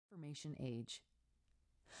information age.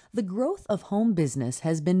 The growth of home business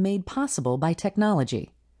has been made possible by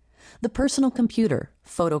technology. The personal computer,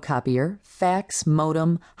 photocopier, fax,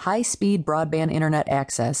 modem, high-speed broadband internet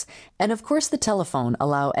access, and of course the telephone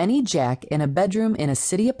allow any Jack in a bedroom in a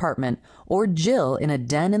city apartment or Jill in a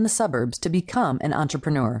den in the suburbs to become an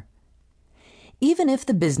entrepreneur. Even if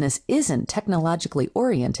the business isn't technologically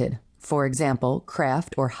oriented, for example,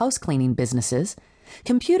 craft or house cleaning businesses,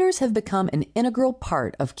 computers have become an integral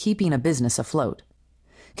part of keeping a business afloat.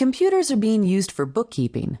 Computers are being used for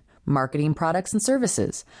bookkeeping, marketing products and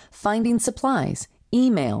services, finding supplies,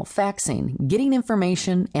 email, faxing, getting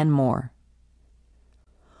information, and more.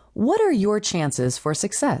 What are your chances for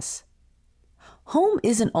success? Home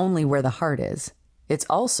isn't only where the heart is, it's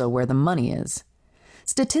also where the money is.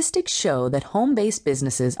 Statistics show that home-based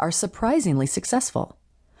businesses are surprisingly successful.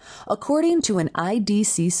 According to an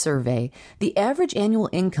IDC survey, the average annual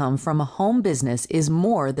income from a home business is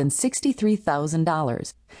more than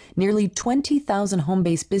 $63,000. Nearly 20,000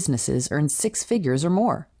 home-based businesses earn six figures or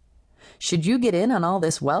more. Should you get in on all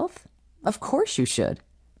this wealth? Of course you should.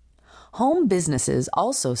 Home businesses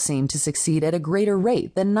also seem to succeed at a greater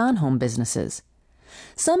rate than non-home businesses.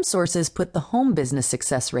 Some sources put the home business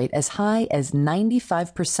success rate as high as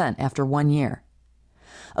 95% after 1 year.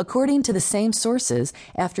 According to the same sources,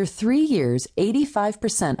 after 3 years,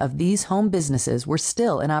 85% of these home businesses were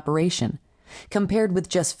still in operation, compared with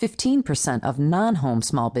just 15% of non-home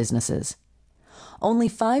small businesses. Only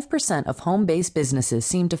 5% of home-based businesses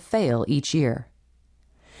seem to fail each year.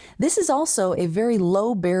 This is also a very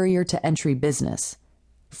low barrier to entry business.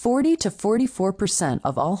 40 to 44%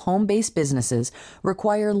 of all home-based businesses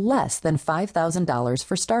require less than $5,000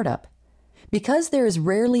 for startup. Because there is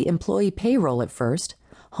rarely employee payroll at first,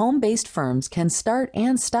 home-based firms can start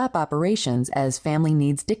and stop operations as family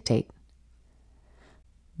needs dictate.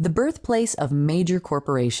 The birthplace of major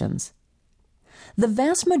corporations. The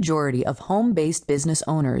vast majority of home-based business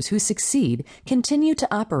owners who succeed continue to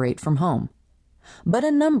operate from home. But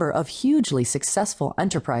a number of hugely successful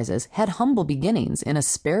enterprises had humble beginnings in a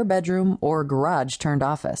spare bedroom or garage-turned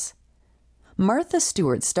office. Martha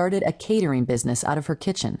Stewart started a catering business out of her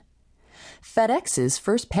kitchen. FedEx's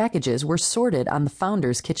first packages were sorted on the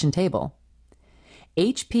founder's kitchen table.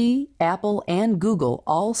 HP, Apple, and Google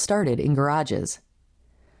all started in garages.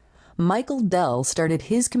 Michael Dell started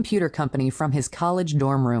his computer company from his college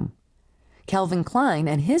dorm room. Calvin Klein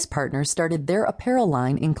and his partners started their apparel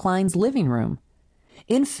line in Klein's living room.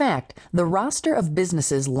 In fact, the roster of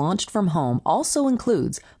businesses launched from home also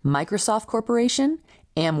includes Microsoft Corporation,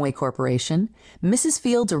 Amway Corporation, Mrs.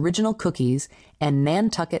 Field's Original Cookies, and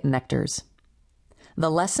Nantucket Nectars. The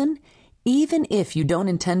lesson? Even if you don't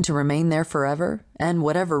intend to remain there forever, and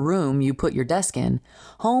whatever room you put your desk in,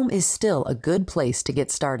 home is still a good place to get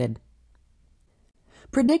started.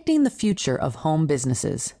 Predicting the future of home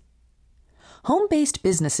businesses. Home-based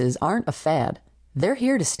businesses aren't a fad. They're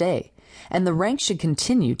here to stay, and the ranks should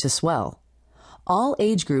continue to swell. All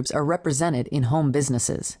age groups are represented in home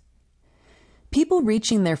businesses. People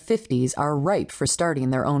reaching their 50s are ripe for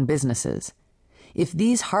starting their own businesses. If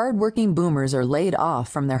these hard-working boomers are laid off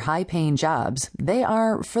from their high-paying jobs, they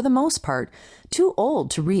are, for the most part, too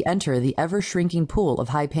old to re-enter the ever-shrinking pool of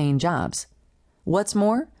high-paying jobs. What's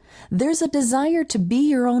more, there's a desire to be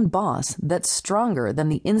your own boss that's stronger than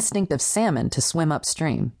the instinct of salmon to swim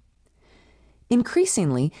upstream.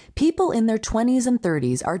 Increasingly, people in their 20s and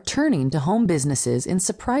 30s are turning to home businesses in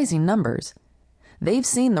surprising numbers. They've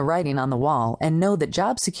seen the writing on the wall and know that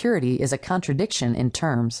job security is a contradiction in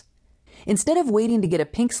terms. Instead of waiting to get a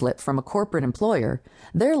pink slip from a corporate employer,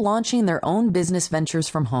 they're launching their own business ventures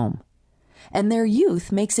from home. And their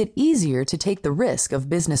youth makes it easier to take the risk of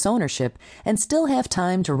business ownership and still have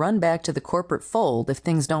time to run back to the corporate fold if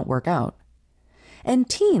things don't work out. And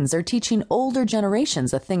teens are teaching older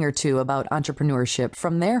generations a thing or two about entrepreneurship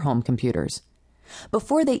from their home computers.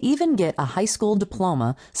 Before they even get a high school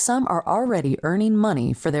diploma, some are already earning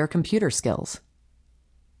money for their computer skills.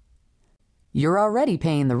 You're already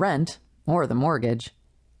paying the rent, or the mortgage.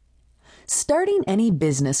 Starting any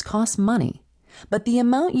business costs money, but the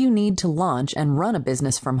amount you need to launch and run a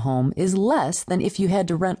business from home is less than if you had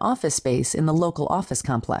to rent office space in the local office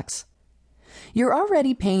complex. You're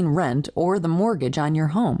already paying rent or the mortgage on your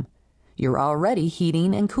home. You're already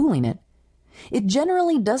heating and cooling it. It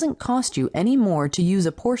generally doesn't cost you any more to use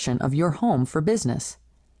a portion of your home for business.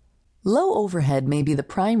 Low overhead may be the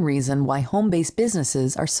prime reason why home-based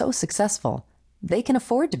businesses are so successful. They can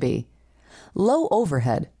afford to be. Low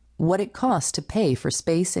overhead, what it costs to pay for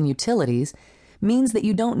space and utilities, means that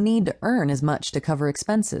you don't need to earn as much to cover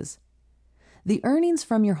expenses. The earnings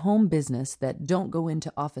from your home business that don't go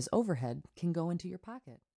into office overhead can go into your pocket.